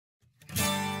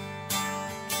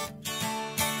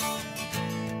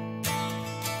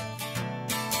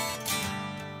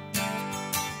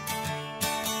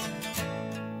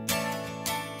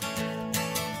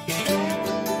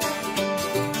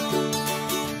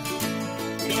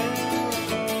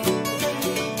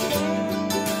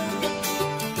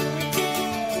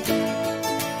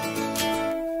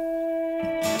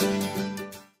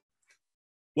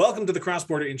Welcome to the Cross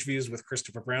Border Interviews with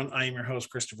Christopher Brown. I am your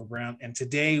host, Christopher Brown, and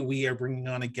today we are bringing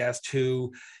on a guest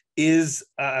who is,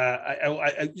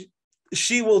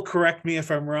 she will correct me if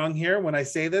I'm wrong here when I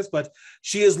say this, but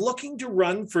she is looking to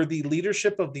run for the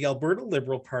leadership of the Alberta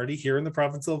Liberal Party here in the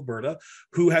province of Alberta,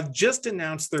 who have just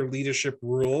announced their leadership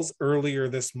rules earlier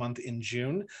this month in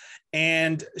June.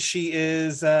 And she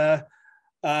is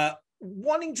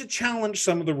wanting to challenge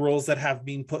some of the rules that have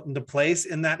been put into place,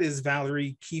 and that is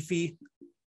Valerie Keefe.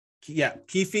 Yeah,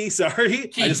 Keefe,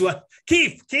 sorry.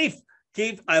 Keefe.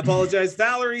 I apologize.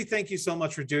 Valerie, thank you so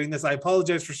much for doing this. I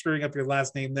apologize for screwing up your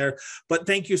last name there, but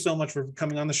thank you so much for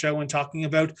coming on the show and talking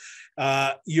about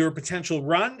your potential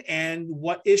run and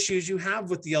what issues you have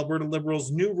with the Alberta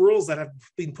Liberals' new rules that have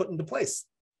been put into place.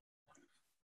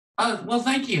 Well,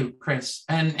 thank you, Chris.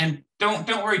 And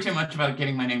don't worry too much about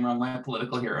getting my name wrong. My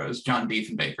political hero is John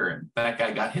Diefenbaker, and that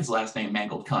guy got his last name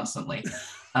mangled constantly.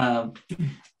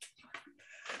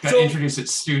 Got introduced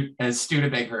as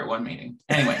Studebaker at one meeting.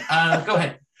 Anyway, go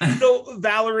ahead. So,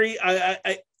 Valerie,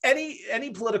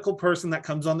 any political person that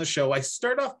comes on the show, I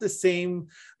start off the same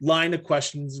line of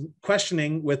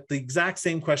questioning with the exact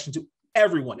same question to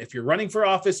everyone. If you're running for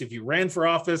office, if you ran for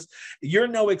office, you're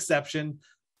no exception.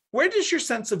 Where does your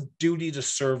sense of duty to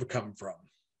serve come from?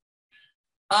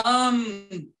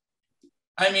 I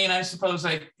mean, I suppose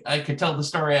I could tell the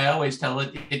story I always tell.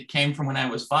 It came from when I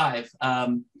was 5.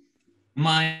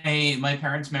 My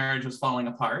parents' marriage was falling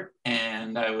apart,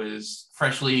 and I was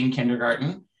freshly in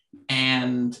kindergarten.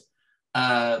 And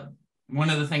one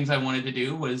of the things I wanted to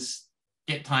do was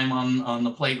get time on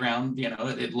the playground. You know,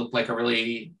 it looked like a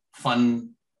really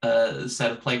fun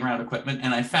set of playground equipment.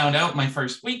 And I found out my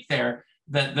first week there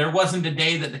that there wasn't a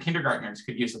day that the kindergartners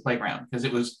could use the playground, because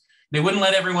they wouldn't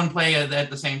let everyone play at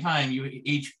the same time.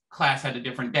 Each class had a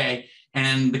different day,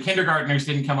 and the kindergartners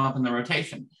didn't come up in the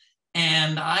rotation.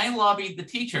 And I lobbied the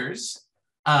teachers.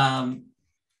 I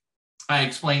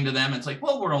explained to them, it's like,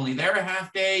 well, we're only there a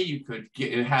half day. You could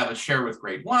have a share with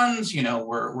grade 1s. You know,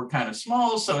 we're kind of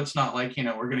small, so it's not like, you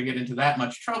know, we're going to get into that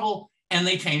much trouble. And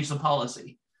they changed the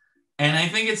policy. And I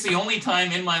think it's the only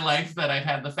time in my life that I've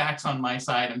had the facts on my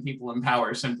side and people in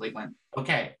power simply went,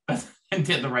 okay, and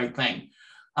did the right thing.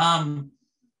 My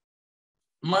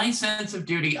sense of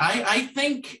duty, I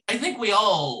think we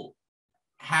all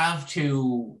have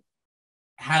to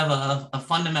have a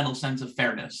fundamental sense of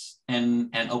fairness and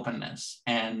openness.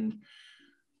 And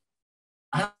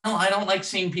I don't like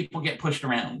seeing people get pushed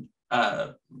around.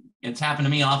 It's happened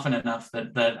to me often enough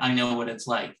that I know what it's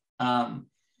like.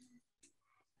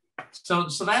 So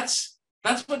that's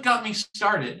what got me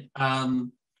started.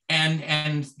 And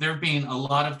there have been a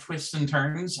lot of twists and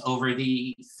turns over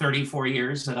the 34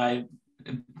 years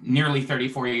nearly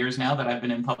 34 years now that I've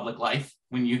been in public life,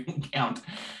 when you count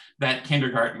that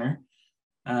kindergartner.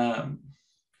 So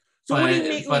what do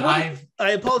you mean?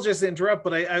 I apologize to interrupt,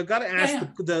 but I've got to ask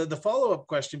the follow-up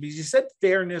question, because you said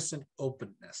fairness and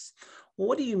openness. Well,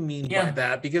 what do you mean by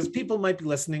that? Because people might be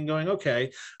listening going,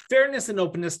 okay, fairness and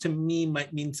openness to me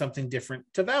might mean something different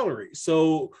to Valerie.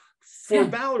 So for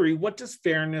Valerie, what does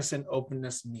fairness and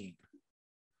openness mean?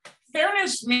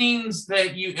 Fairness means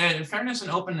that fairness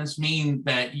and openness mean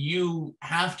that you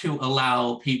have to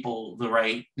allow people the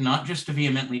right, not just to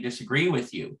vehemently disagree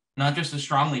with you, not just to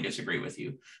strongly disagree with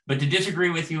you, but to disagree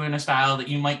with you in a style that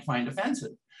you might find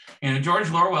offensive. You know,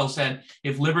 George Orwell said,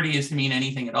 if liberty is to mean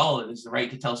anything at all, it is the right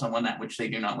to tell someone that which they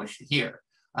do not wish to hear.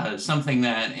 Something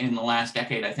that in the last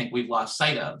decade, I think we've lost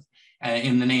sight of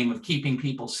in the name of keeping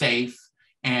people safe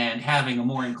and having a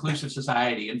more inclusive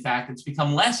society. In fact, it's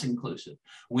become less inclusive.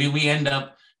 We end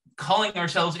up calling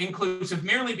ourselves inclusive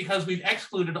merely because we've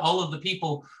excluded all of the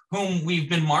people whom we've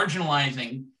been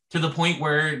marginalizing, to the point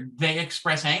where they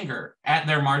express anger at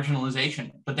their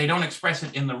marginalization, but they don't express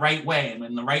it in the right way and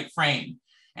in the right frame.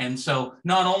 And so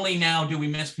not only now do we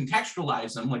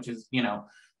miscontextualize them, which is, you know,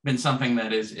 been something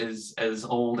that is as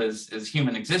old as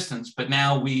human existence, but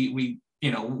now we're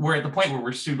at the point where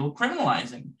we're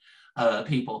pseudo-criminalizing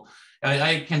people.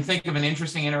 I can think of an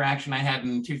interesting interaction I had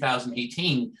in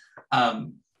 2018.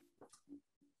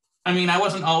 I mean, I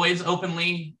wasn't always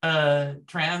openly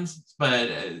trans,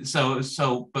 but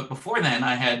but before then,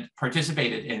 I had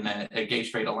participated in a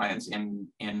gay-straight alliance in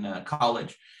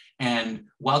college, and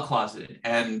well closeted,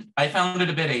 and I found it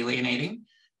a bit alienating.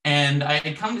 And I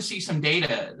had come to see some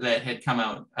data that had come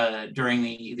out during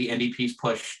the NDP's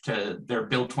push to their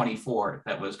Bill 24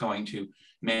 that was going to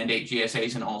mandate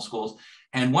GSAs in all schools.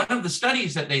 And one of the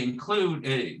studies that they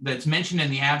include, that's mentioned in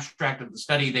the abstract of the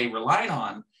study they relied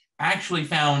on, actually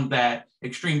found that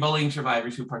extreme bullying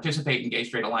survivors who participate in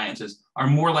gay-straight alliances are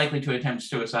more likely to attempt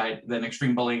suicide than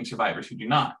extreme bullying survivors who do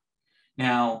not.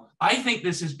 Now, I think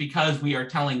this is because we are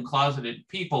telling closeted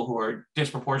people who are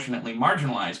disproportionately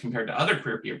marginalized compared to other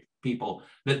queer people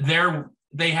that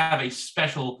they have a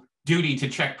special duty to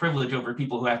check privilege over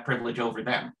people who have privilege over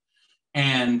them.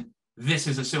 And this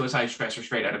is a suicide stressor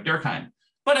straight out of Durkheim.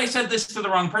 But I said this to the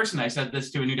wrong person. I said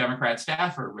this to a New Democrat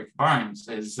staffer, Rick Barnes.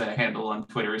 His handle on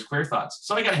Twitter is Queer Thoughts.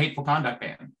 So I got a hateful conduct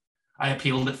ban. I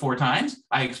appealed it 4 times.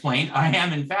 I explained I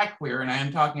am in fact queer, and I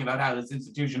am talking about how this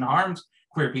institution harms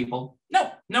queer people.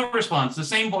 No response, the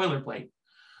same boilerplate.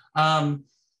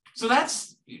 So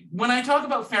that's, when I talk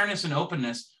about fairness and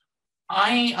openness,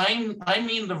 I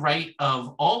mean the right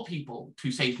of all people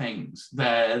to say things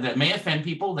that may offend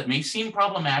people, that may seem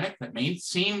problematic, that may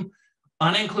seem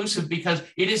uninclusive, because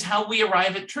it is how we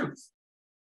arrive at truth.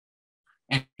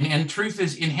 And truth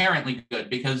is inherently good,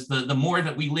 because the more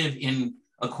that we live in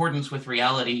accordance with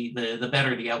reality, the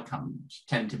better the outcomes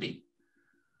tend to be.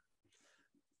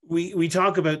 We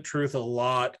talk about truth a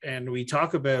lot, and we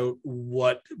talk about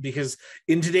because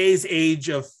in today's age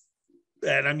of,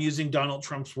 and I'm using Donald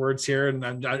Trump's words here,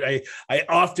 and I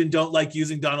often don't like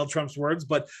using Donald Trump's words,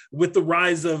 but with the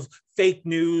rise of fake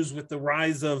news, with the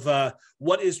rise of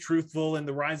what is truthful, and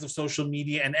the rise of social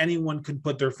media, and anyone can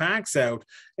put their facts out,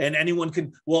 and anyone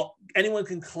can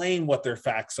claim what their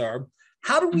facts are.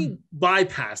 How do we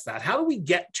bypass that? How do we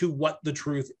get to what the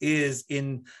truth is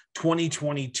in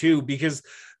 2022? Because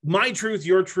my truth,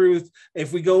 your truth,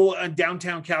 if we go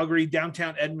downtown Calgary,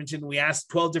 downtown Edmonton, we ask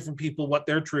 12 different people what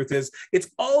their truth is,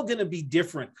 it's all going to be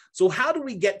different. So how do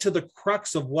we get to the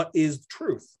crux of what is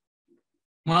truth?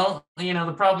 Well,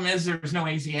 the problem is there's no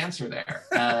easy answer there.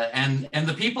 And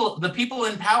the people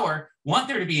in power want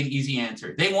there to be an easy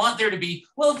answer. They want there to be,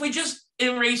 well, if we just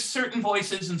erase certain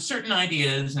voices and certain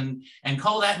ideas and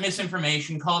call that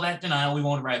misinformation, call that denial, we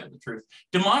won't arrive at the truth.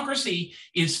 Democracy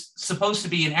is supposed to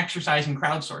be an exercise in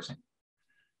crowdsourcing.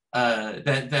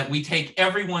 That we take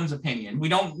everyone's opinion. We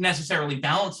don't necessarily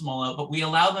balance them all out, but we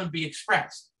allow them to be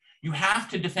expressed. You have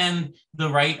to defend the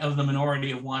right of the minority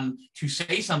of one to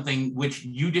say something which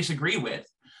you disagree with,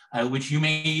 which you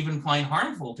may even find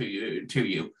harmful to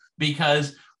you,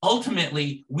 because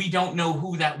ultimately we don't know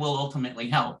who that will ultimately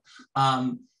help.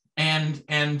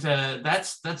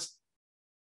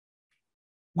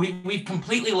 We've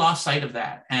completely lost sight of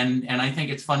that, and I think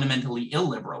it's fundamentally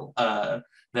illiberal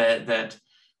that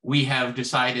we have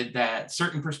decided that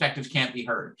certain perspectives can't be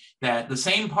heard, that the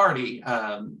same party,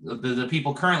 the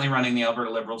people currently running the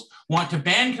Alberta Liberals, want to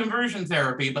ban conversion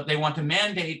therapy, but they want to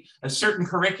mandate a certain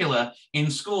curricula in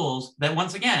schools that,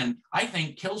 once again, I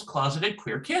think kills closeted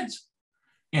queer kids.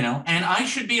 And I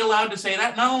should be allowed to say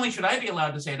that. Not only should I be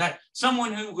allowed to say that,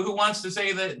 someone who wants to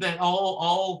say that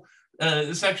all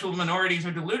sexual minorities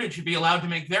are deluded should be allowed to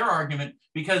make their argument,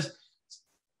 because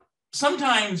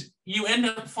sometimes you end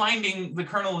up finding the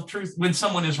kernel of truth when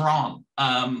someone is wrong.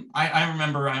 I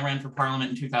remember I ran for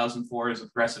Parliament in 2004 as a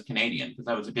Progressive Canadian, because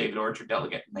I was a David Orchard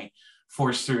delegate, and they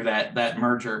forced through that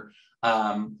merger.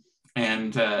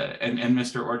 And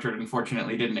Mr. Orchard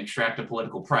unfortunately didn't extract a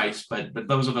political price, but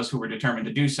those of us who were determined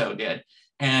to do so did.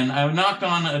 And I knocked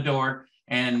on a door,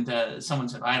 and someone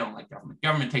said, I don't like government.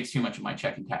 Government takes too much of my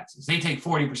check and taxes. They take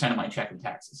 40% of my check and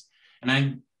taxes. And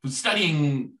I was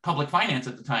studying public finance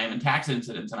at the time and tax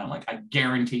incidents, and I'm like, I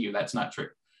guarantee you that's not true.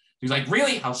 He's like,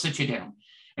 really? I'll sit you down.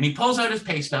 And he pulls out his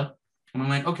pay stub, and I'm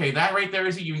like, okay, that right there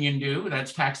is a union due.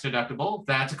 That's tax deductible.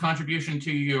 That's a contribution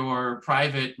to your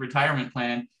private retirement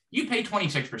plan. You pay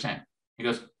 26%. He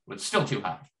goes, well, it's still too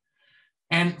high.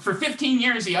 And for 15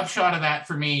 years, the upshot of that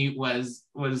for me was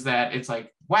that it's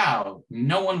like, wow,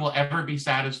 no one will ever be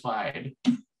satisfied,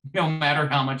 no matter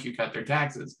how much you cut their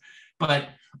taxes. But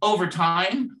over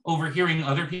time, overhearing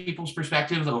other people's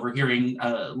perspectives, overhearing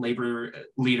labor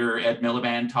leader Ed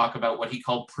Miliband talk about what he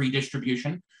called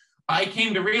pre-distribution, I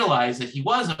came to realize that he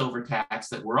was overtaxed,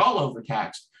 that we're all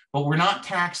overtaxed, but we're not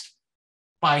taxed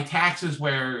by taxes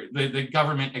where the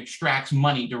government extracts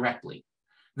money directly,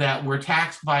 that we're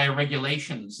taxed via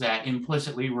regulations that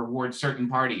implicitly reward certain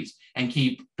parties and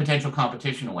keep potential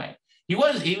competition away.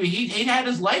 He had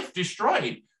his life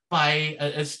destroyed by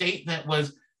a state that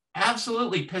was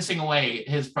absolutely pissing away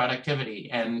his productivity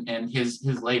and his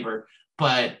labor,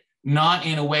 but not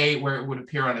in a way where it would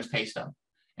appear on his pay stub.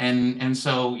 And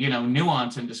so,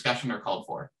 nuance and discussion are called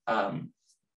for.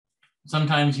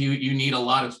 Sometimes you need a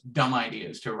lot of dumb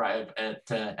ideas to arrive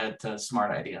at a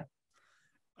smart idea.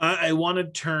 I want to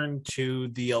turn to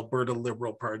the Alberta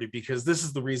Liberal Party, because this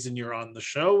is the reason you're on the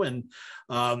show, and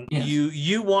yes.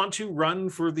 You want to run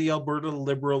for the Alberta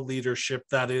Liberal leadership.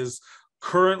 That is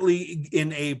currently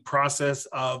in a process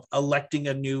of electing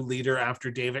a new leader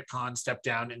after David Kahn stepped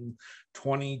down in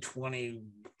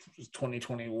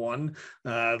 2021.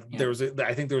 There was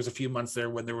I think there was a few months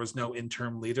there when there was no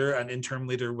interim leader. An interim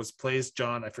leader was placed,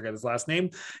 John, I forget his last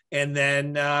name, and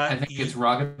then I think it's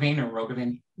Rogovin or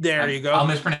Rogovin. There you go. I'll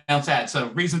mispronounce that, so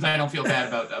reasons I don't feel bad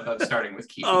about starting with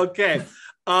Keefe. Okay.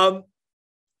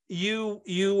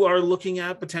 You are looking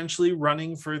at potentially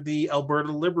running for the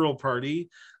Alberta Liberal Party,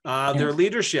 their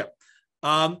leadership.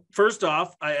 First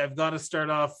off, I've got to start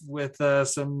off with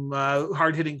some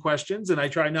hard-hitting questions, and I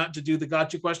try not to do the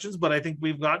gotcha questions, but I think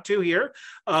we've got to here.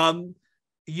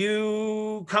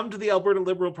 You come to the Alberta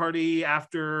Liberal Party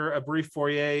after a brief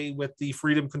foray with the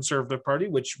Freedom Conservative Party,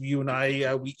 which you and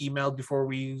I, we emailed before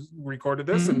we recorded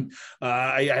this. And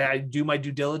I do my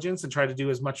due diligence and try to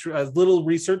do as little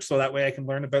research so that way I can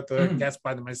learn about the guests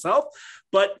by myself.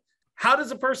 But how does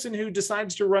a person who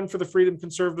decides to run for the Freedom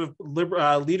Conservative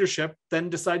leadership then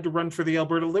decide to run for the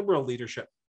Alberta Liberal leadership?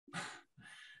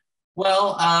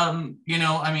 Well,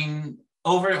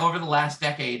 over the last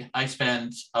decade, I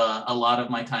spent a lot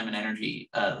of my time and energy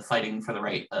fighting for the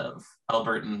right of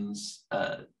Albertans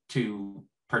to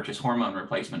purchase hormone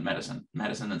replacement medicine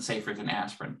that's safer than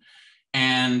aspirin.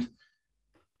 And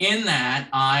in that,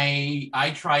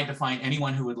 I tried to find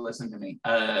anyone who would listen to me.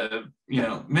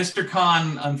 Mr.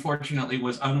 Kahn, unfortunately,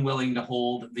 was unwilling to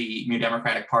hold the New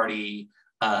Democratic Party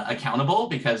accountable,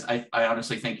 because I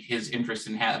honestly think his interest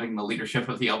in having the leadership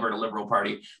of the Alberta Liberal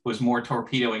Party was more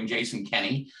torpedoing Jason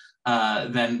Kenney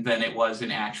than it was in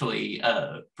actually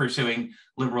pursuing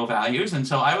liberal values. And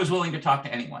so I was willing to talk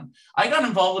to anyone. I got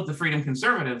involved with the Freedom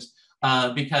Conservatives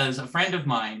because a friend of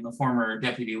mine, the former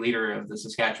deputy leader of the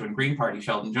Saskatchewan Green Party,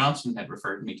 Sheldon Johnson, had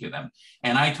referred me to them.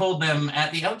 And I told them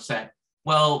at the outset,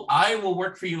 well, I will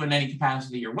work for you in any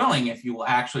capacity you're willing if you will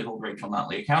actually hold Rachel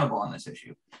Notley accountable on this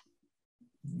issue.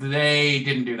 They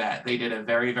didn't do that. They did a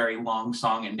very, very long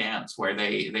song and dance where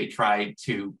they tried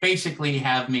to basically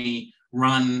have me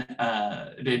run,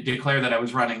 declare that I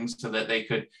was running so that they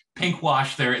could pink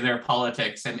wash their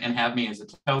politics and have me as a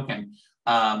token.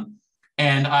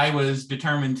 And I was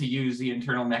determined to use the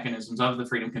internal mechanisms of the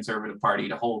Freedom Conservative Party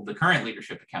to hold the current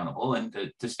leadership accountable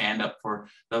and to stand up for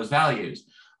those values.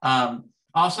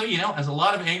 Also, as a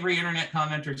lot of angry internet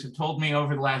commenters have told me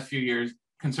over the last few years,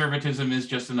 conservatism is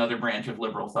just another branch of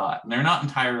liberal thought, and they're not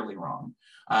entirely wrong.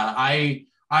 I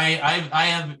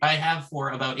have for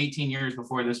about 18 years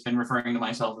before this been referring to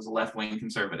myself as a left-wing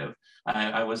conservative.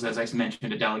 I was, as I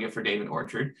mentioned, a delegate for David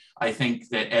Orchard. I think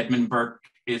that Edmund Burke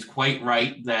is quite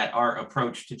right that our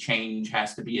approach to change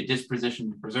has to be a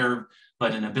disposition to preserve,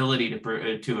 but an ability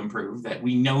to improve, that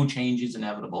we know change is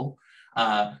inevitable,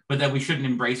 but that we shouldn't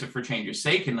embrace it for change's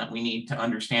sake, and that we need to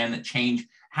understand that change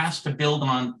has to build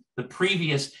on the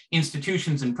previous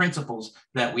institutions and principles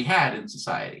that we had in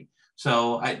society.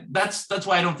 So that's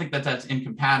why I don't think that that's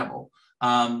incompatible.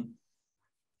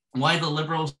 Why the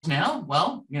liberals now?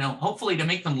 Well, hopefully to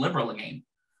make them liberal again.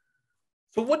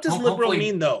 So what does liberal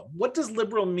mean, though? What does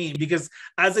liberal mean? Because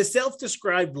as a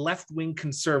self-described left-wing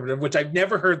conservative, which I've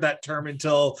never heard that term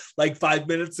until like 5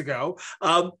 minutes ago,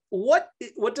 what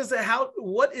is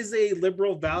a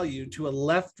liberal value to a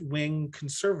left-wing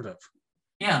conservative?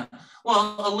 Yeah,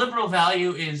 well, a liberal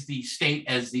value is the state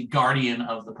as the guardian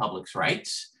of the public's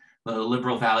rights. The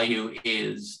liberal value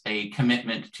is a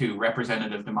commitment to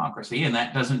representative democracy, and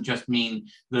that doesn't just mean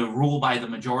the rule by the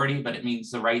majority, but it means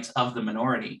the rights of the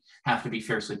minority have to be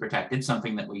fiercely protected,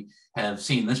 something that we have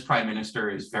seen this prime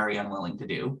minister is very unwilling to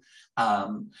do.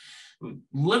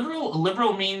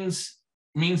 Liberal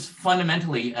means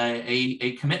fundamentally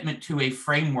a commitment to a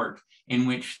framework in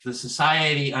which the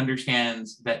society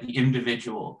understands that the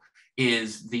individual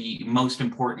is the most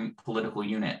important political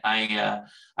unit. I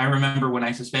remember when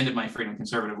I suspended my Freedom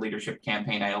Conservative leadership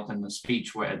campaign, I opened the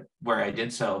speech where I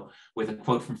did so with a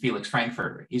quote from Felix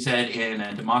Frankfurter. He said, in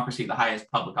a democracy, the highest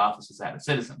public office is that of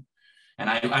citizen. And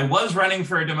I was running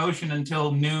for a demotion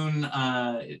until noon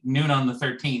on the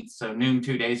 13th, so noon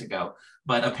 2 days ago.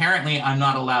 But apparently I'm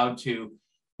not allowed to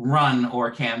run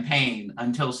or campaign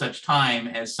until such time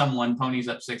as someone ponies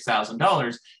up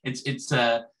 $6,000.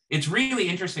 It's really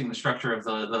interesting, the structure of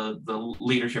the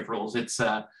leadership rules.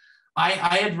 I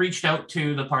had reached out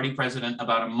to the party president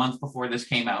about a month before this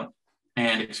came out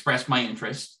and expressed my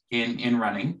interest in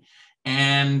running,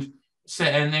 and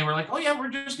they were like, oh yeah, we're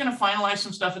just going to finalize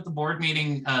some stuff at the board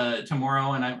meeting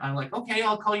tomorrow. And I'm like, okay,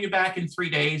 I'll call you back in 3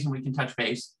 days and we can touch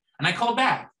base. And I called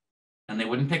back and they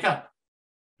wouldn't pick up.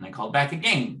 And I called back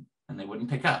again and they wouldn't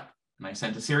pick up. And I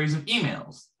sent a series of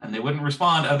emails and they wouldn't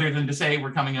respond other than to say,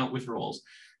 we're coming out with rules.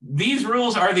 These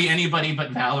rules are the anybody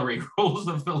but Valerie rules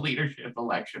of the leadership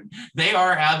election. They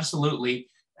are absolutely,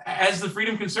 as the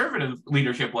Freedom Conservative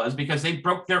leadership was, because they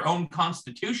broke their own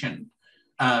constitution.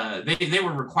 They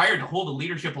were required to hold a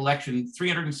leadership election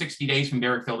 360 days from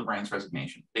Derek Hildebrand's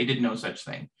resignation. They did no such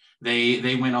thing.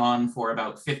 They went on for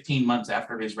about 15 months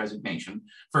after his resignation,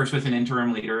 first with an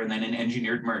interim leader and then an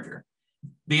engineered merger.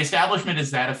 The establishment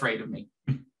is that afraid of me.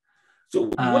 So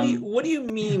what do you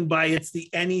mean by it's the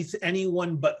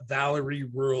anyone but Valerie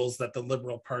rules that the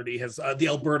Liberal Party has, the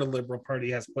Alberta Liberal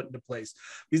Party has put into place?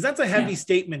 Because that's a heavy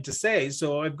statement to say.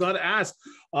 So I've got to ask,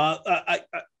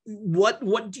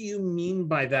 what do you mean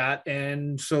by that?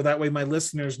 And so that way my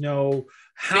listeners know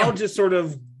how to sort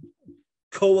of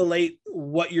collate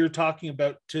what you're talking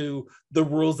about to the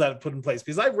rules that have put in place,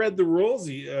 because I read the rules.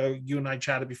 You and I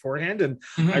chatted beforehand, and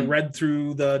I read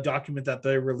through the document that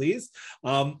they released.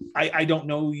 I don't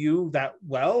know you that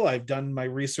well. I've done my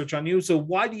research on you. So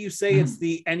why do you say it's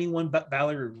the anyone but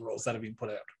Valerie rules that have been put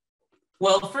out?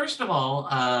 Well, first of all,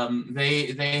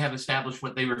 they have established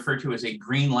what they refer to as a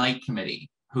green light committee,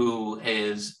 who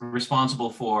is responsible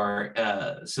for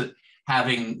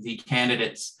having the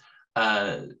candidates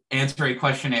answer a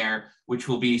questionnaire, which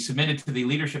will be submitted to the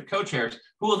leadership co-chairs,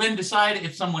 who will then decide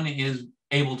if someone is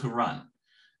able to run.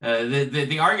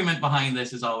 The argument behind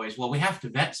this is always, well, we have to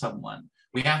vet someone.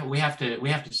 We have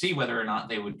to see whether or not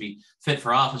they would be fit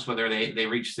for office, whether they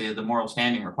reach the moral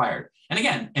standing required. And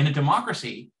again, in a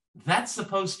democracy, that's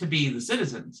supposed to be the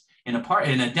citizens. In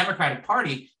a Democratic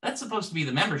Party, that's supposed to be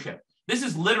the membership. This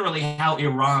is literally how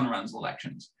Iran runs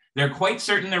elections. They're quite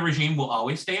certain their regime will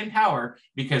always stay in power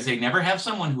because they never have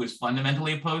someone who is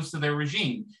fundamentally opposed to their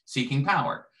regime seeking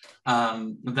power.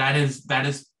 That is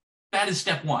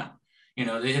step one. You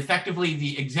know, effectively,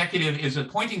 the executive is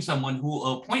appointing someone who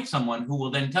will appoint someone who will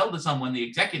then tell someone the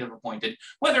executive appointed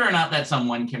whether or not that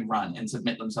someone can run and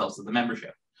submit themselves to the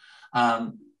membership.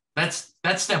 That's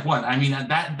step one. I mean,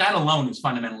 that alone is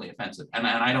fundamentally offensive, and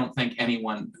I don't think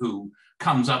anyone who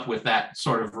comes up with that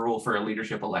sort of rule for a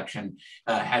leadership election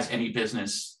has any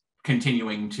business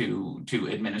continuing to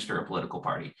administer a political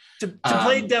party. To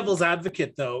play devil's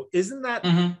advocate, though, isn't that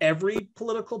every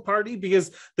political party? Because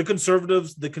the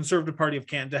Conservative Party of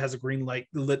Canada has a green light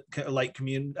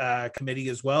committee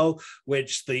as well,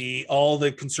 which all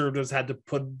the Conservatives had to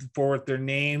put forward their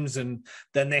names, and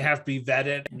then they have to be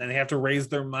vetted, and then they have to raise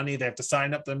their money, they have to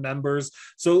sign up their members.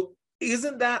 So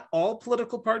isn't that all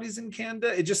political parties in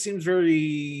Canada? It just seems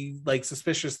very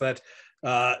suspicious that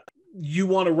you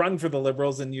want to run for the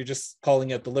Liberals and you're just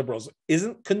calling out the Liberals.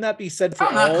 Couldn't that be said for all?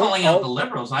 I'm not calling out the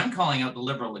Liberals. I'm calling out the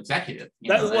Liberal executive.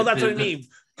 That's what I mean.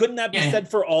 Couldn't that be said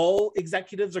for all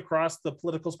executives across the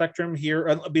political spectrum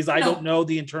here? Because I don't know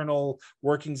the internal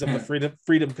workings of the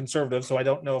Freedom Conservative, so I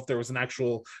don't know if there was an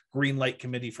actual green light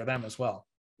committee for them as well.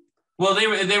 Well,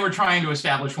 they were trying to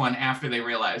establish one after they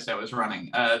realized I was running.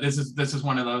 This is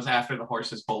one of those after the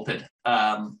horses bolted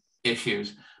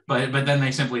issues. But then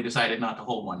they simply decided not to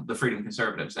hold one. The Freedom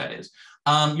Conservatives, that is.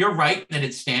 You're right that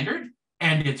it's standard,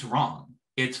 and it's wrong.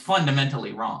 It's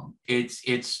fundamentally wrong.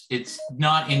 It's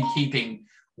not in keeping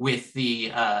with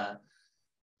the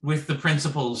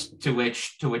principles to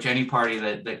which any party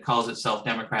that calls itself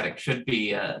democratic should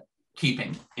be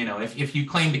keeping. You know, if you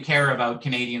claim to care about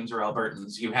Canadians or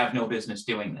Albertans, you have no business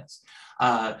doing this.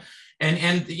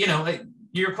 And you know,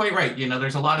 you're quite right. You know,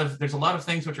 there's a lot of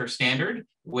things which are standard,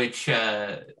 which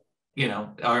you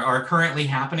know are currently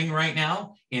happening right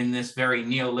now in this very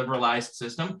neoliberalized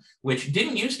system, which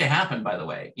didn't used to happen, by the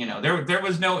way. You know, there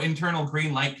was no internal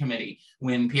green light committee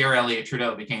when Pierre Elliott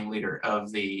Trudeau became leader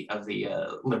of the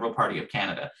Liberal Party of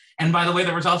Canada. And by the way,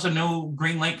 there was also no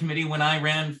green light committee when I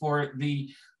ran for the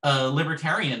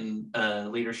Libertarian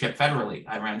leadership federally.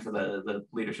 I ran for the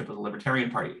leadership of the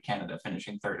Libertarian Party of Canada,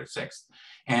 finishing 3rd or 6th.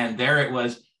 And there it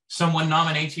was, someone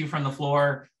nominates you from the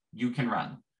floor, you can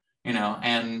run. You know,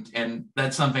 and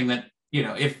that's something that, you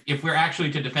know, if we're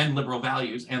actually to defend liberal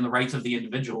values and the rights of the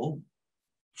individual,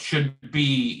 should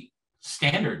be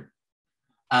standard.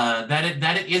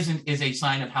 That it isn't is a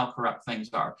sign of how corrupt things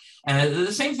are. And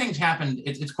the same things happened.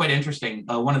 It's quite interesting.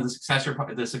 One of the successor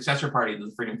party of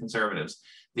the Freedom Conservatives,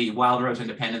 the Wild Rose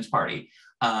Independence Party,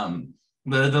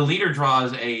 the leader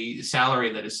draws a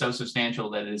salary that is so substantial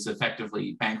that it is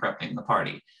effectively bankrupting the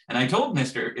party. And I told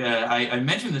I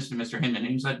mentioned this to Mr. Hinman, and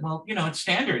he was like, well, you know, it's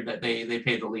standard that they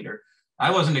pay the leader.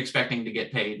 I wasn't expecting to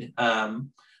get paid,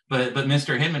 but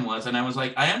Mr. Hinman was. And I was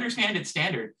like, I understand it's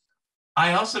standard.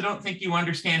 I also don't think you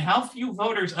understand how few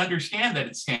voters understand that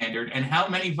it's standard and how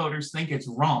many voters think it's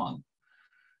wrong,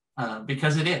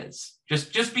 because it is.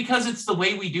 Just because it's the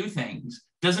way we do things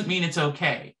doesn't mean it's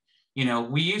okay. You know,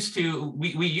 we used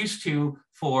to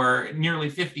for nearly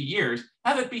 50 years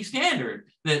have it be standard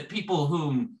that people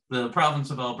whom the province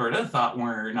of Alberta thought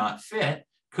were not fit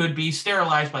could be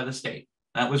sterilized by the state.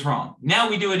 That was wrong. Now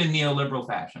we do it in neoliberal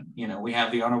fashion. You know, we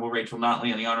have the Honorable Rachel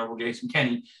Notley and the Honorable Jason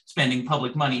Kenney spending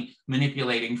public money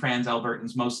manipulating trans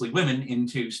Albertans, mostly women,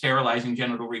 into sterilizing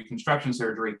genital reconstruction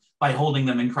surgery by holding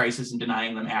them in crisis and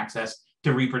denying them access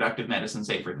to reproductive medicine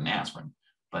safer than aspirin.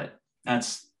 But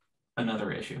that's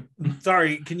another issue.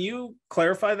 Sorry, can you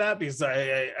clarify that? Because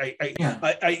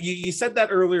you said that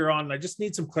earlier on. I just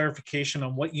need some clarification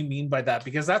on what you mean by that,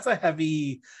 because that's a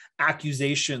heavy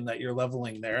accusation that you're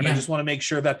leveling there. And I just want to make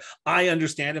sure that I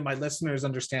understand and my listeners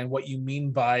understand what you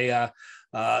mean by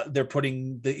they're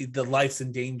putting the lives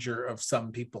in danger of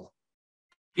some people.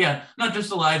 Yeah, not just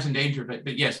the lives in danger,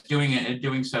 but yes,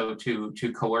 doing so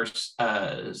to coerce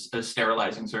a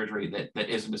sterilizing surgery that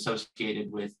isn't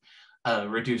associated with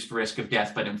reduced risk of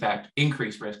death, but in fact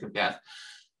increased risk of death.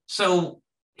 So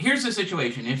here's the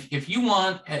situation. If you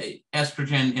want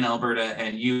estrogen in Alberta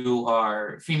and you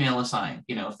are female assigned,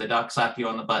 you know, if the doc slapped you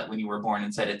on the butt when you were born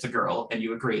and said it's a girl and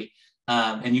you agree,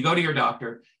 and you go to your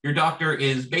doctor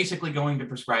is basically going to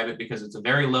prescribe it because it's a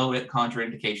very low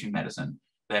contraindication medicine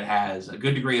that has a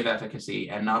good degree of efficacy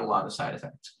and not a lot of side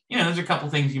effects. You know, there's a couple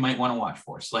things you might want to watch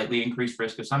for. Slightly increased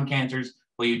risk of some cancers,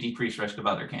 while you decrease risk of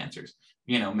other cancers.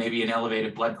 You know, maybe an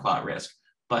elevated blood clot risk.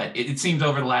 But it seems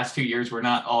over the last 2 years, we're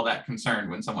not all that concerned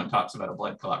when someone talks about a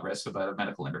blood clot risk, about a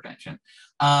medical intervention.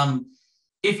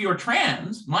 If you're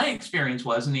trans, my experience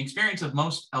was, and the experience of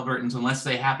most Albertans, unless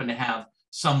they happen to have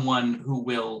someone who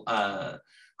will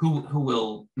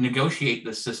negotiate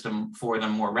the system for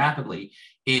them more rapidly,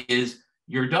 is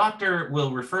your doctor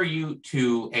will refer you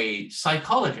to a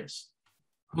psychologist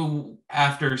who,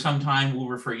 after some time, will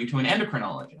refer you to an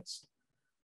endocrinologist,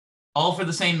 all for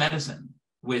the same medicine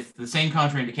with the same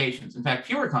contraindications, in fact,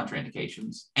 fewer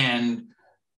contraindications, and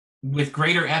with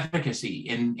greater efficacy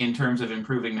in terms of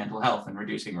improving mental health and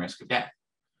reducing risk of death.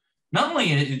 Not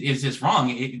only is this wrong,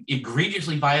 it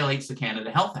egregiously violates the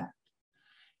Canada Health Act.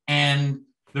 And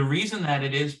the reason that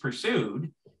it is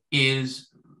pursued is,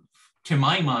 to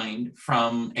my mind,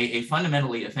 from a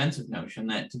fundamentally offensive notion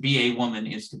that to be a woman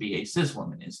is to be a cis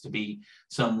woman, is to be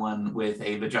someone with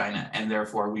a vagina, and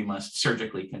therefore we must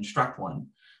surgically construct one,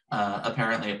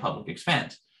 apparently at public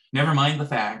expense. Never mind the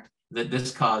fact that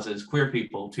this causes queer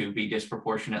people to be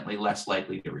disproportionately less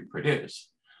likely to reproduce.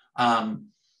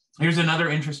 Here's another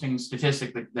interesting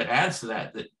statistic that adds to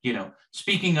that, you know,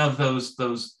 speaking of those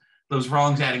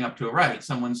wrongs adding up to a right,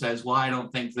 someone says, well, I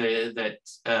don't think that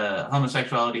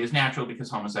homosexuality is natural because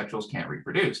homosexuals can't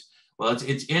reproduce. Well,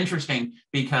 it's interesting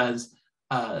because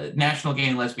National Gay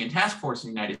and Lesbian Task Force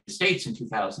in the United States in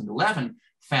 2011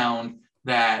 found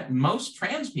that most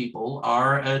trans people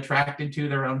are attracted to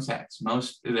their own sex.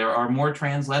 There are more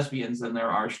trans lesbians than there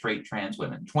are straight trans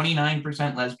women.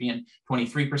 29% lesbian,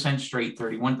 23% straight,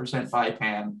 31%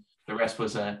 bi-pan. The rest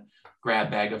was a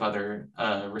grab bag of other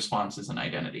responses and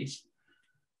identities.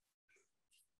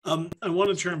 I want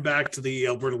to turn back to the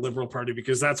Alberta Liberal Party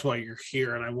because that's why you're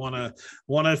here, and I want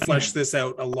to flesh this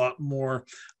out a lot more.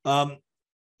 The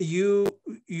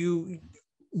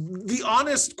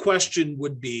honest question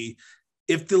would be,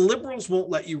 if the Liberals won't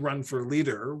let you run for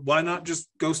leader, why not just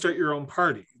go start your own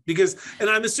party? Because, and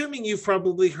I'm assuming you've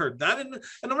probably heard that, and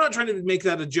I'm not trying to make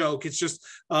that a joke. It's just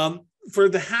for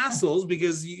the hassles,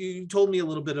 because you told me a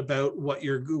little bit about what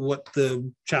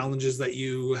the challenges that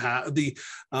you have, the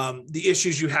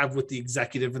issues you have with the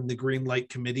executive and the Green Light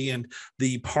Committee and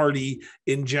the party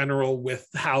in general with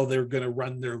how they're going to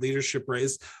run their leadership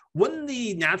race. Wouldn't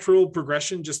the natural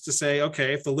progression just to say,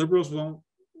 okay, if the Liberals won't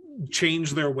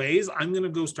change their ways, I'm going to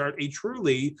go start a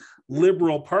truly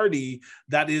liberal party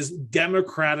that is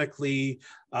democratically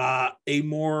a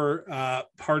more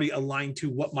party aligned to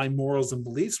what my morals and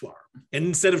beliefs are, and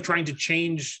instead of trying to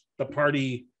change the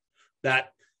party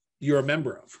that you're a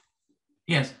member of?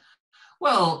 Yes,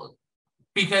 well,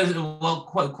 because, well,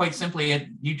 quite simply,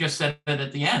 you just said it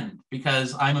at the end,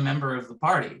 because I'm a member of the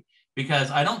party.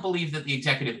 Because I don't believe that the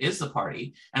executive is the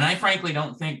party. And I frankly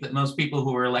don't think that most people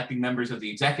who are electing members of the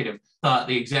executive thought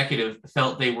the executive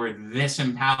felt they were this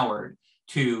empowered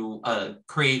to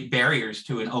create barriers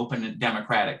to an open and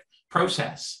democratic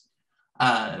process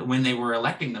when they were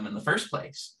electing them in the first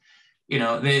place. You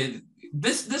know,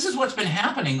 this is what's been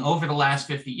happening over the last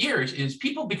 50 years is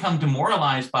people become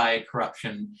demoralized by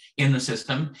corruption in the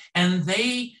system and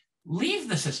they leave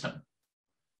the system.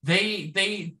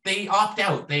 They opt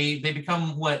out. They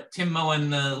become what Tim Moen,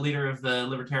 the leader of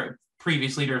the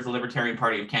previous leader of the Libertarian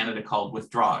Party of Canada, called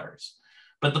withdrawers.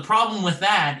 But the problem with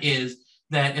that is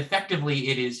that effectively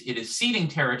it is ceding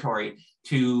territory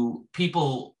to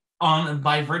people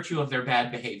by virtue of their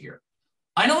bad behavior.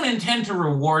 I don't intend to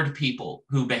reward people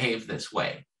who behave this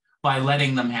way by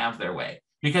letting them have their way,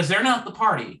 because they're not the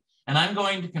party. And I'm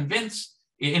going to convince,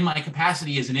 in my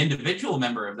capacity as an individual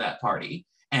member of that party,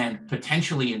 and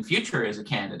potentially in future as a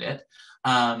candidate,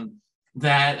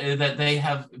 that they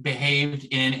have behaved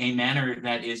in a manner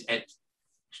that is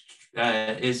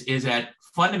at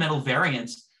fundamental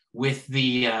variance with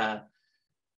the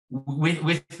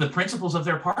principles of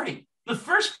their party. The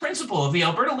first principle of the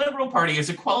Alberta Liberal Party is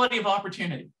equality of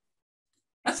opportunity.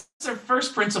 That's their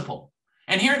first principle.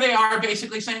 And here they are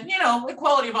basically saying,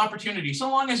 equality of opportunity, so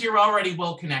long as you're already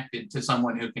well connected to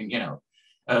someone who can,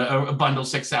 bundle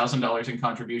 $6,000 in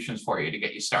contributions for you to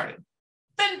get you started.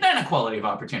 Then equality of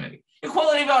opportunity.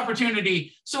 Equality of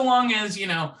opportunity, so long as,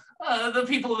 the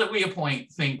people that we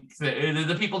appoint think that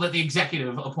the people that the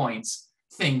executive appoints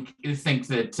think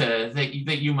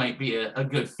that you might be a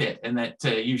good fit and that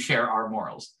you share our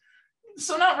morals.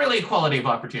 So not really equality of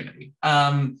opportunity.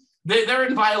 They're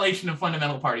in violation of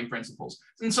fundamental party principles.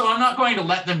 And so I'm not going to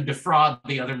let them defraud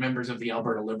the other members of the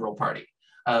Alberta Liberal Party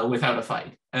without a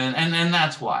fight. And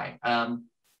that's why.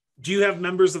 Do you have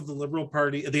members of the Liberal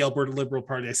Party, the Alberta Liberal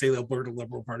Party? I say the Alberta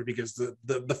Liberal Party because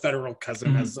the federal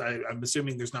cousin, as I'm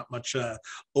assuming there's not much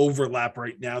overlap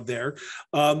right now there.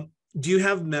 Do you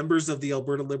have members of the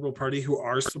Alberta Liberal Party who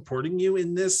are supporting you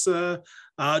in this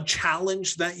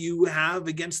challenge that you have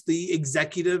against the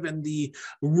executive and the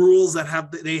rules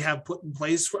that they have put in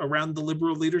place around the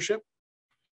Liberal leadership?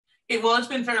 It's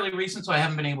been fairly recent, so I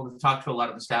haven't been able to talk to a lot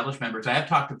of established members. I have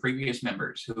talked to previous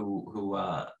members who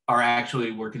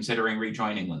were considering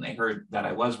rejoining when they heard that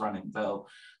I was running, though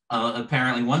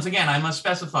apparently, once again, I must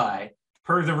specify,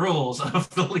 per the rules of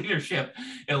the leadership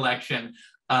election,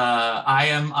 I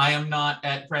am not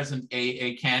at present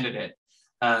a candidate,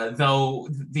 though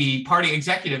the party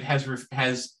executive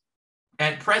has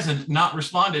at present not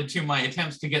responded to my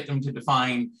attempts to get them to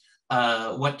define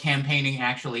what campaigning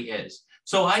actually is.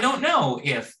 So I don't know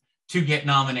if, to get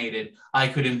nominated, I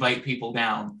could invite people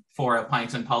down for a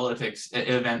Pints and Politics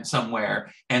event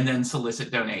somewhere and then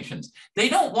solicit donations. They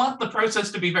don't want the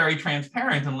process to be very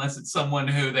transparent unless it's someone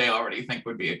who they already think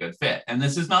would be a good fit. And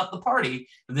this is not the party.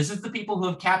 This is the people who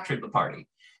have captured the party.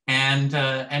 And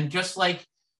just like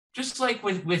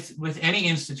with any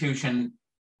institution,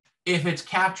 if it's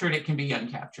captured, it can be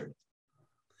uncaptured.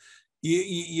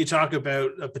 You talk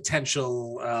about a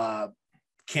potential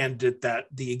candidate that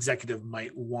the executive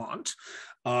might want.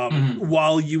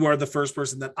 While you are the first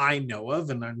person that I know of,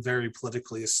 and I'm very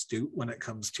politically astute when it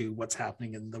comes to what's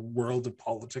happening in the world of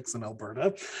politics in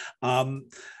Alberta, are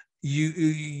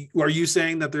you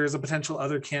saying that there's a potential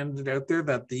other candidate out there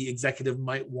that the executive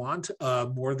might want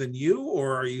more than you,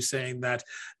 or are you saying that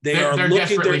they're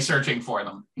desperately searching for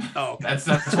them? Oh, okay. That's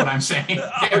what I'm saying.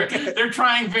 They're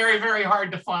trying very, very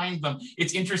hard to find them.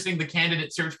 It's interesting. The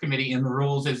candidate search committee in the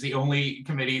rules is the only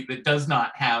committee that does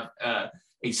not have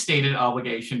a stated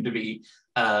obligation to be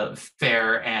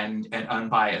fair and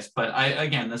unbiased. But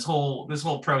this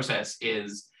whole process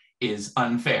is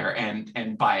unfair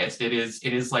and biased. It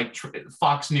is like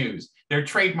Fox News. They're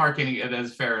trademarking it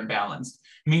as fair and balanced.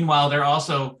 Meanwhile, they're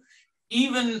also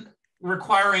even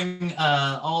requiring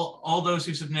all those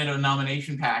who submit a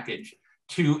nomination package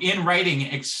to, in writing,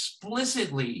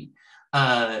 explicitly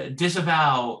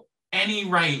disavow any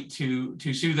right to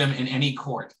sue them in any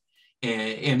court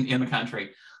in the country,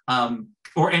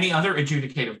 or any other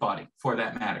adjudicative body for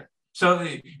that matter. So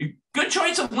good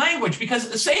choice of language,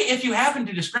 because say if you happen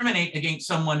to discriminate against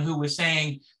someone who was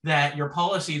saying that your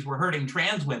policies were hurting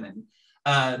trans women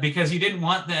because you didn't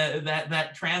want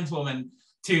that trans woman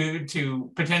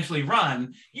to potentially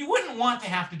run, you wouldn't want to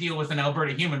have to deal with an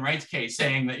Alberta human rights case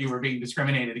saying that you were being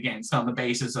discriminated against on the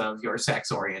basis of your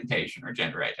sex orientation or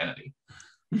gender identity.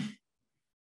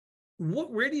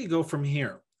 Where do you go from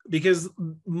here? Because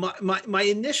my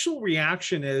initial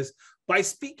reaction is, by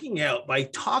speaking out, by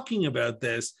talking about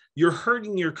this, you're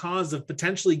hurting your cause of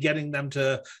potentially getting them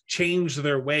to change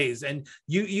their ways. And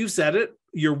you said it,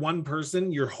 you're one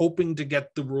person, you're hoping to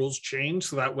get the rules changed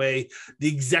so that way the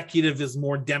executive is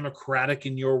more democratic,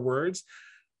 in your words.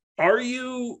 Are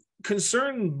you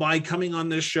concerned by coming on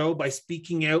this show, by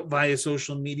speaking out via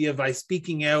social media, by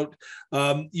speaking out,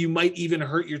 you might even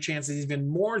hurt your chances even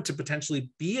more to potentially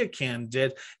be a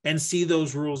candidate and see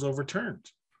those rules overturned?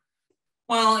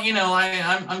 Well,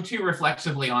 I'm too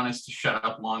reflexively honest to shut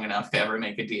up long enough to ever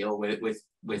make a deal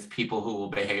with people who will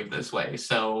behave this way.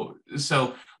 So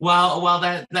while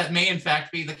that may in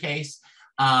fact be the case,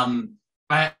 I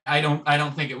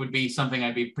don't think it would be something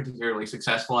I'd be particularly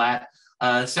successful at.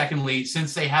 Secondly,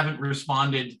 since they haven't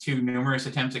responded to numerous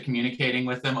attempts at communicating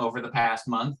with them over the past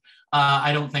month,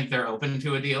 I don't think they're open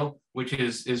to a deal, which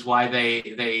is why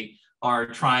they are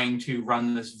trying to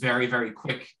run this very, very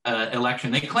quick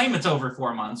election. They claim it's over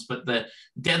 4 months, but the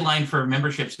deadline for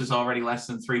memberships is already less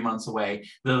than 3 months away.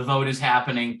 The vote is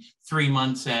happening 3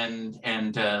 months and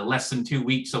less than 2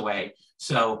 weeks away.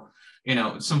 So, you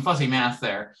know, some fuzzy math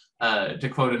there, to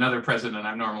quote another president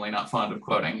I'm normally not fond of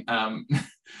quoting.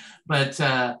 What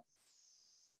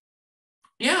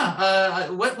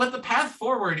the path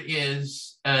forward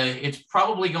is, it's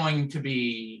probably going to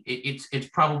be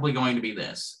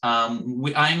this.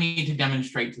 I need to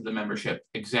demonstrate to the membership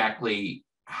exactly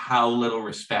how little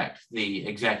respect the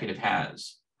executive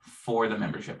has for the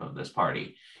membership of this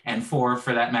party, and for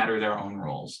that matter, their own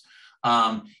rules.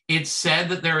 It's said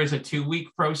that there is a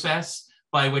 2-week process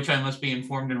by which I must be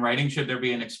informed in writing should there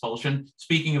be an expulsion.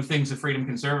 Speaking of things the Freedom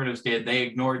Conservatives did, they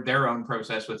ignored their own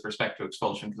process with respect to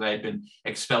expulsion, because I had been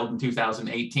expelled in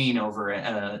 2018 over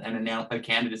a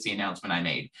candidacy announcement I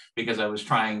made, because I was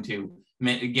trying to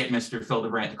get Mr.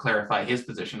 Fildebrandt to clarify his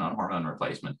position on hormone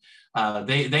replacement.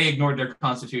 They ignored their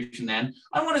constitution then.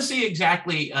 I want to see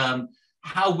exactly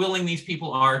how willing these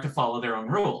people are to follow their own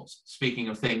rules. Speaking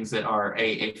of things that are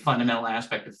a fundamental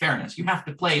aspect of fairness, you have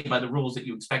to play by the rules that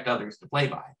you expect others to play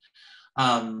by,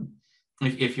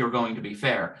 if you're going to be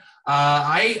fair.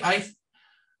 I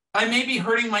may be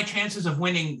hurting my chances of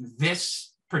winning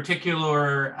this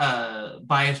particular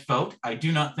biased vote. I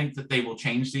do not think that they will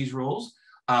change these rules.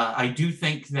 I do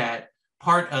think that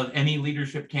part of any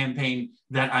leadership campaign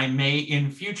that I may in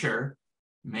future,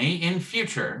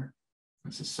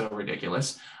 this is so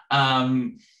ridiculous,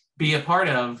 be a part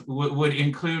of would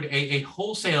include a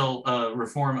wholesale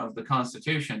reform of the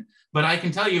Constitution. But I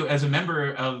can tell you, as a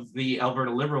member of the Alberta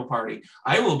Liberal Party,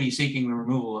 I will be seeking the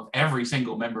removal of every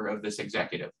single member of this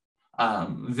executive.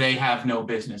 They have no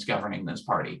business governing this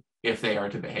party if they are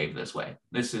to behave this way.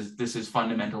 This is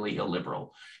fundamentally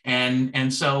illiberal.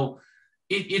 And so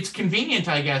it's convenient,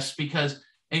 I guess, because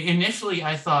initially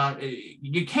I thought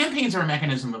campaigns are a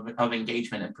mechanism of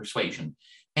engagement and persuasion.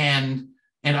 And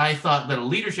I thought that a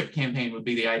leadership campaign would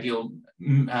be the ideal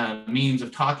means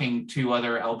of talking to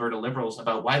other Alberta Liberals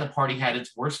about why the party had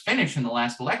its worst finish in the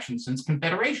last election since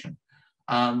Confederation.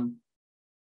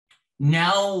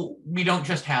 Now we don't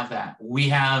just have that. We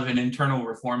have an internal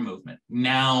reform movement.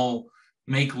 Now,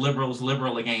 make liberals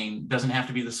liberal again doesn't have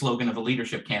to be the slogan of a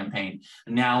leadership campaign.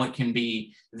 Now it can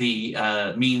be the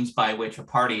means by which a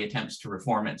party attempts to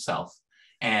reform itself,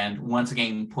 and once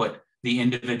again put the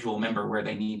individual member where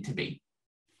they need to be,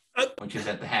 which is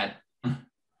at the head.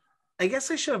 I guess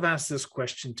I should have asked this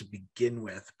question to begin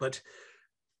with, but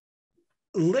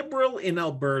liberal in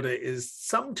Alberta is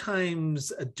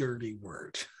sometimes a dirty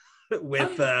word.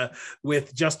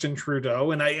 With Justin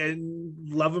Trudeau, and I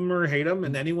love him or hate him,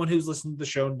 and anyone who's listened to the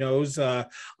show knows I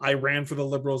ran for the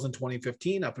Liberals in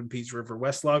 2015 up in Peace River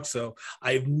Westlock, so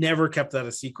I've never kept that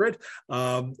a secret.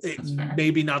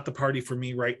 Maybe not the party for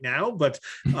me right now, but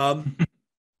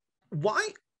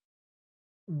why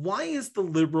is the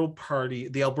Liberal Party,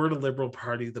 the Alberta Liberal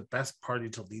Party, the best party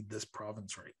to lead this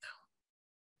province right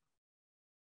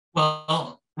now?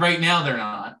 Well, right now they're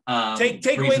not. Take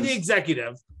away the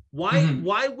executive.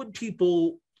 Why would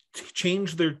people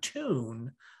change their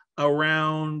tune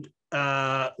around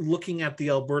looking at the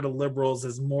Alberta Liberals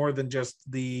as more than just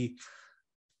the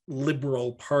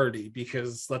Liberal Party?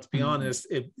 Because let's be honest,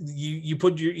 if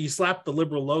you slap the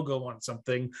Liberal logo on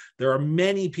something, there are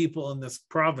many people in this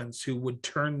province who would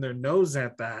turn their nose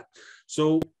at that.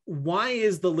 So why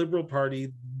is the Liberal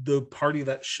Party the party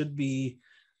that should be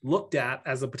looked at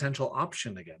as a potential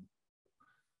option again?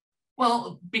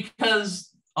 Well, because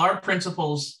our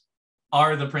principles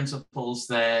are the principles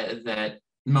that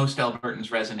most Albertans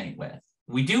resonate with.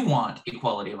 We do want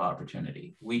equality of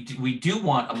opportunity. We do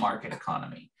want a market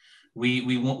economy.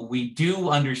 We do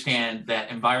understand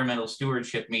that environmental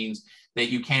stewardship means that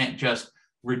you can't just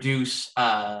reduce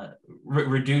the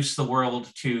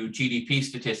world to GDP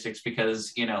statistics,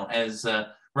 because, you know, as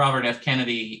Robert F.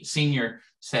 Kennedy Sr.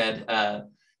 said,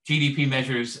 GDP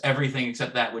measures everything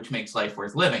except that which makes life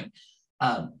worth living.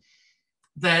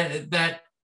 That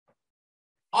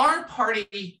our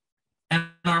party and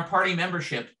our party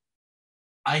membership,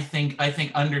 I think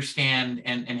understand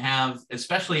and have,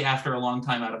 especially after a long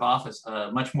time out of office,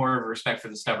 much more of a respect for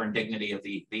the stubborn dignity of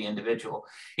the individual.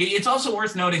 It's also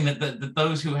worth noting that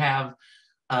those who have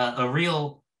a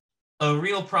real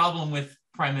problem with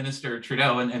Prime Minister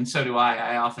Trudeau, and so do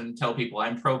I often tell people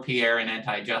I'm pro-Pierre and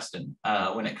anti-Justin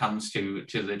when it comes to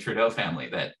the Trudeau family,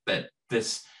 that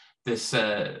this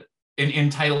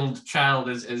entitled child,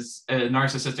 as a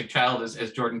narcissistic child,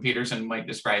 as Jordan Peterson might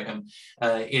describe him,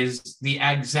 is the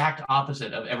exact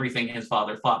opposite of everything his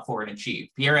father fought for and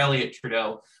achieved. Pierre Elliott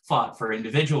Trudeau fought for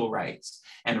individual rights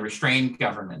and a restrained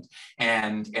government,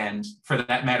 and for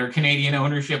that matter, Canadian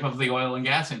ownership of the oil and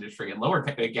gas industry and lower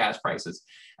gas prices.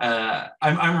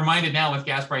 I'm reminded now, with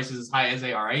gas prices as high as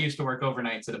they are, I used to work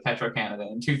overnights at a Petro-Canada.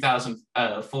 In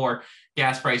 2004,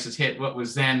 gas prices hit what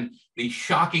was then the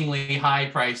shockingly high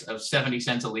price of 70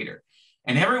 cents a liter.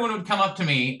 And everyone would come up to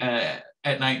me at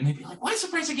night and they'd be like, why is the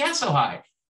price of gas so high?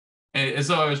 As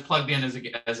though I was plugged in as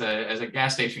a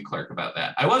gas station clerk about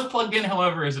that. I was plugged in,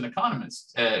 however, as an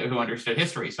economist who understood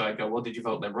history. So I'd go, well, did you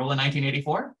vote Liberal in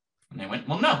 1984? And they went,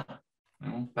 well, no.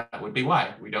 Well, that would be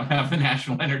why. We don't have the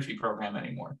national energy program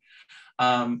anymore.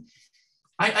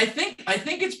 I think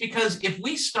it's because if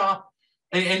we stop,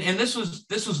 and this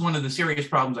was one of the serious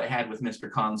problems I had with Mr.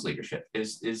 Khan's leadership,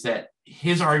 is that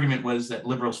his argument was that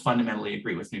Liberals fundamentally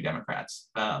agree with New Democrats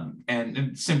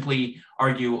and simply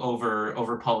argue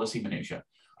over policy minutia.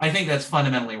 I think that's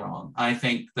fundamentally wrong. I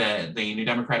think that the New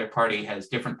Democratic Party has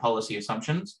different policy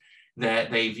assumptions, that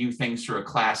they view things through a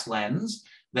class lens,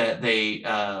 that they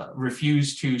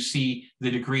refuse to see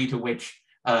the degree to which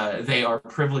they are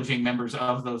privileging members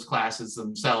of those classes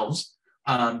themselves.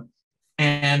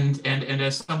 And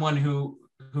as someone who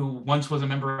once was a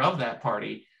member of that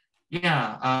party,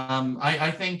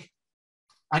 I think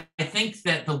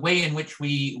that the way in which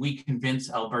we convince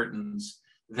Albertans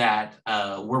that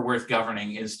we're worth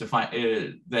governing is to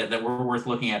that we're worth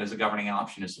looking at as a governing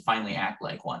option is to finally act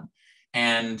like one,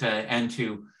 and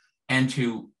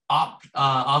to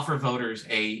offer voters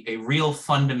a real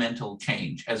fundamental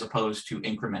change as opposed to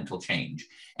incremental change,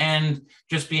 and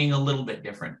just being a little bit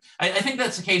different. I think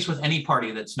that's the case with any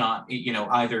party that's not,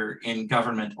 either in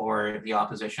government or the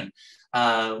opposition.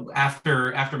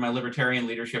 After my libertarian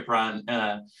leadership run,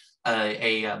 a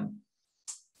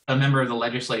member of the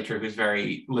legislature who's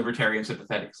very libertarian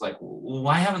sympathetic is like, well,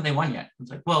 why haven't they won yet?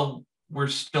 It's like, well, we're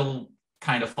still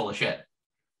kind of full of shit.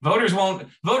 Voters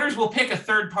will pick a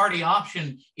third party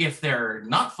option if they're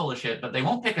not full of shit, but they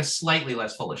won't pick a slightly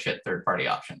less full of shit third party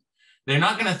option. They're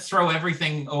not going to throw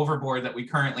everything overboard that we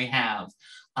currently have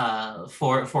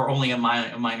for only a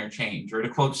minor change. Or to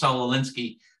quote Saul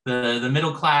Alinsky, the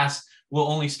middle class will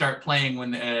only start playing when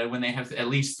they have at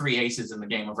least 3 aces in the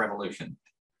game of revolution.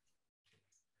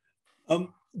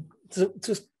 To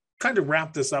just kind of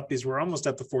wrap this up, because we're almost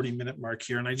at the 40-minute mark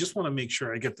here, and I just want to make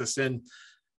sure I get this in.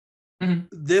 Mm-hmm.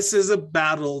 This is a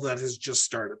battle that has just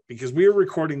started, because we are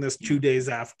recording this 2 days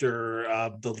after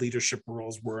the leadership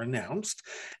roles were announced.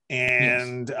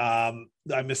 And yes.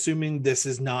 I'm assuming this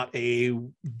is not a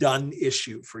done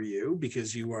issue for you,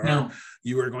 because you are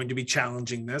going to be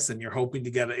challenging this and you're hoping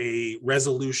to get a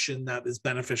resolution that is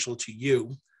beneficial to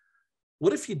you.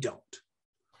 What if you don't?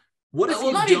 What if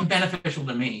not even beneficial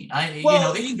to me?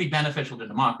 It can be beneficial to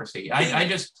democracy.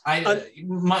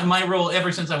 My role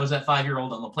ever since I was that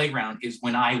 5-year-old on the playground is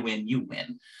when I win, you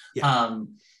win. Yeah.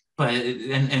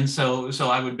 So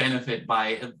I would benefit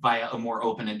by a more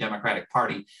open and democratic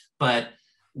party. But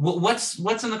what's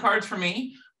in the cards for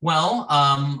me? Well,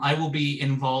 I will be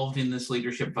involved in this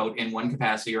leadership vote in one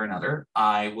capacity or another.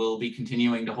 I will be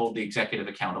continuing to hold the executive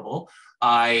accountable.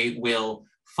 I will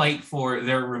fight for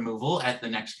their removal at the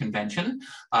next convention.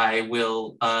 I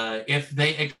will, if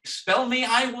they expel me,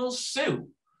 I will sue.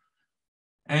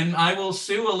 And I will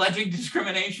sue alleging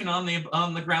discrimination on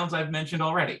the grounds I've mentioned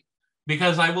already,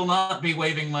 because I will not be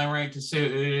waiving my right to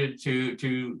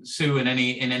sue in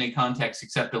any context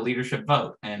except a leadership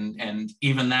vote, and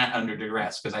even that under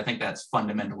duress, because I think that's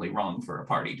fundamentally wrong for a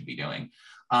party to be doing.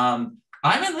 I'm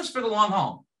in this for the long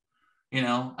haul.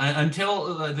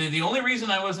 Until the only reason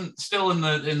I wasn't still in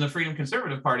the Freedom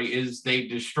Conservative Party is they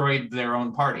destroyed their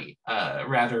own party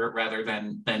rather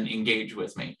than engage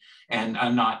with me. And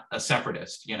I'm not a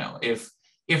separatist. If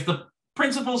the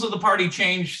principles of the party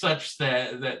change such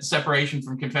that separation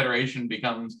from Confederation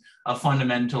becomes a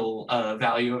fundamental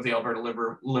value of the Alberta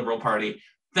Liberal Party,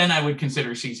 then I would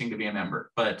consider ceasing to be a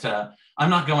member. But I'm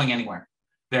not going anywhere.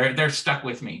 They're stuck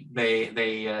with me.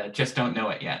 They just don't know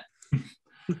it yet.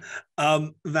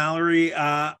 Valerie,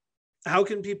 how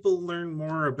can people learn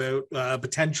more about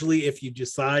potentially, if you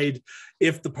decide,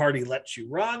 if the party lets you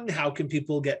run, how can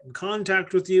people get in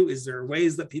contact with you? Is there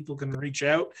ways that people can reach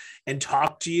out and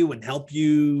talk to you and help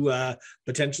you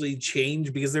potentially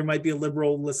change? Because there might be a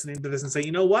Liberal listening to this and say,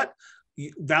 you know what?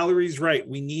 Valerie's right.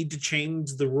 We need to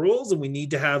change the rules, and we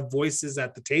need to have voices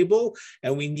at the table,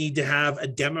 and we need to have a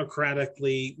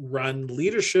democratically run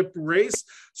leadership race.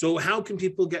 So how can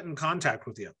people get in contact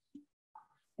with you?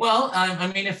 Well, I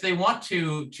mean, if they want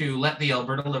to let the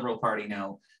Alberta Liberal Party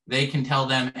know, they can tell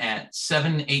them at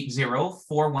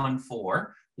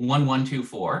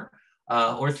 780-414-1124,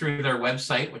 or through their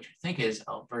website, which I think is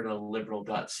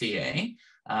albertaliberal.ca.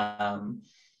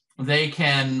 They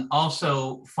can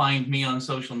also find me on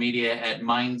social media at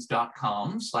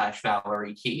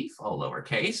minds.com/Valerie Keefe, all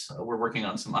lowercase. We're working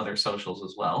on some other socials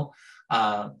as well.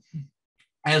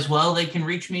 As well, they can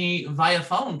reach me via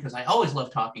phone, because I always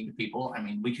love talking to people. I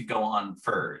mean, we could go on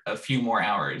for a few more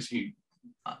hours.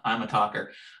 I'm a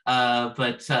talker.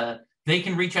 But they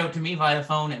can reach out to me via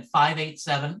phone at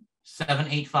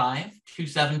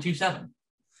 587-785-2727.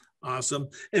 Awesome.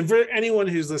 And for anyone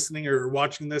who's listening or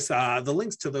watching this, the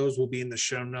links to those will be in the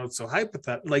show notes. So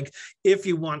like if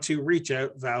you want to reach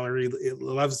out, Valerie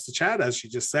loves to chat, as she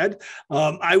just said.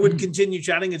 I would continue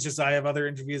chatting. It's just I have other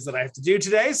interviews that I have to do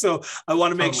today, so I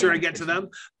want to make sure I get to them.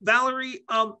 Valerie,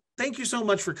 thank you so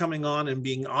much for coming on and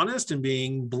being honest and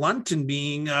being blunt and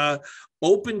being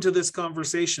open to this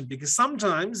conversation, because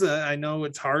sometimes I know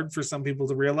it's hard for some people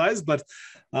to realize, but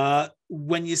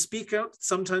when you speak out,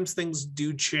 sometimes things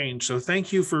do change. So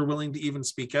thank you for willing to even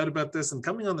speak out about this and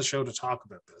coming on the show to talk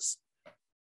about this.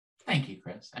 Thank you,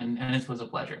 Chris. And it was a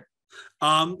pleasure.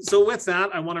 So with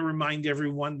that, I want to remind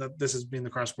everyone that this has been the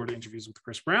Cross Border Interviews with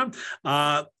Chris Brown.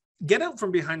 Get out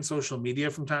from behind social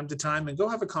media from time to time and go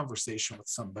have a conversation with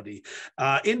somebody.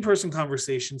 In-person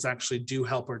conversations actually do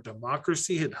help our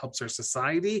democracy. It helps our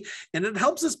society, and it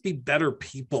helps us be better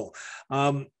people.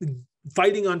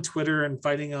 Fighting on Twitter and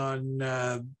fighting on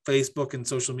Facebook and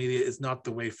social media is not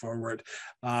the way forward.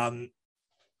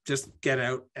 Just get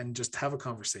out and just have a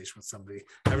conversation with somebody.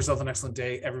 Have yourself an excellent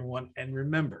day, everyone. And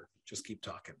remember, just keep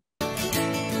talking.